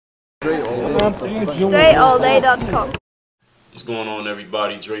DreAllDay.com. What's going on,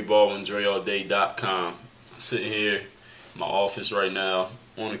 everybody? Dre Baldwin, DreAllDay.com. Sitting here in my office right now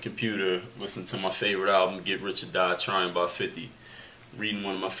on the computer, listening to my favorite album, Get Rich or Die Trying by 50. Reading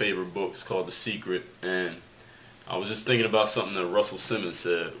one of my favorite books called The Secret, and I was just thinking about something that Russell Simmons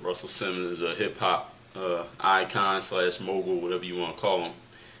said. Russell Simmons is a hip-hop icon / mogul, whatever you want to call him.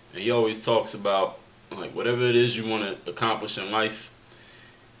 And he always talks about, like, whatever it is you want to accomplish in life,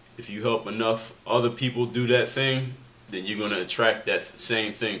 if you help enough other people do that thing, then you're going to attract that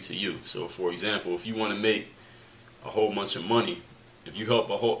same thing to you. So, for example, if you want to make a whole bunch of money, if you help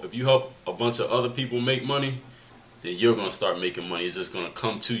a bunch of other people make money, then you're going to start making money. It's just going to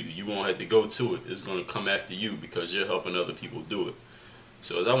come to you. You won't have to go to it. It's going to come after you because you're helping other people do it.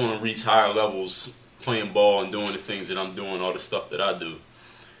 So as I want to reach higher levels, playing ball and doing the things that I'm doing, all the stuff that I do.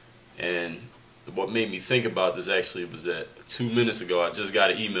 And what made me think about this actually was that 2 minutes ago I just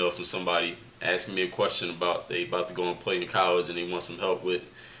got an email from somebody asking me a question about they about to go and play in college and they want some help with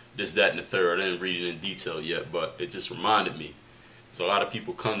this, that, and the third. I didn't read it in detail yet, but it just reminded me. So a lot of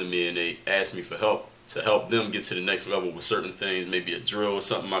people come to me and they ask me for help to help them get to the next level with certain things, maybe a drill or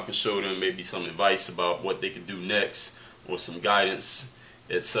something I can show them, maybe some advice about what they can do next or some guidance,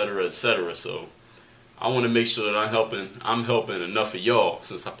 etc., etc. So I want to make sure that I'm helping enough of y'all,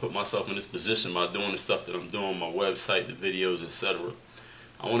 since I put myself in this position by doing the stuff that I'm doing, my website, the videos, etc.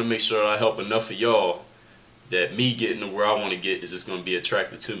 I want to make sure that I help enough of y'all that me getting to where I want to get is just going to be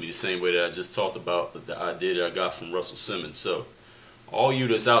attracted to me the same way that I just talked about the idea that I got from Russell Simmons. So all you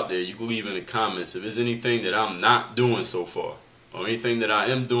that's out there, you can leave in the comments if there's anything that I'm not doing so far, or anything that I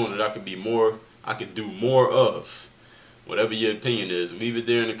am doing that I could do more of. Whatever your opinion is, leave it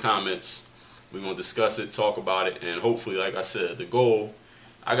there in the comments. We're going to discuss it, talk about it, and hopefully, like I said, the goal,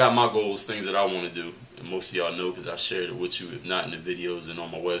 I got my goals, things that I want to do, and most of y'all know because I shared it with you, if not in the videos and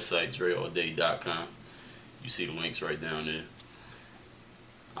on my website, DreAllDay.com. You see the links right down there.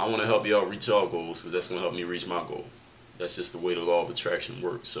 I want to help y'all reach y'all goals because that's going to help me reach my goal. That's just the way the law of attraction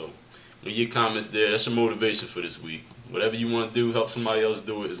works. So leave your comments there. That's your motivation for this week. Whatever you want to do, help somebody else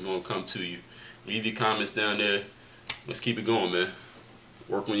do it, it's going to come to you. Leave your comments down there. Let's keep it going, man.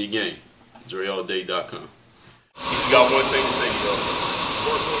 Work on your game. DreAllDay.com. You just got one thing to say, yo.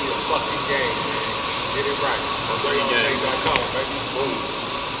 Work on your fucking game, man. Get it right. DreAllDay.com, baby. Boom.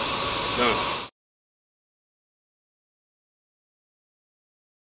 Done.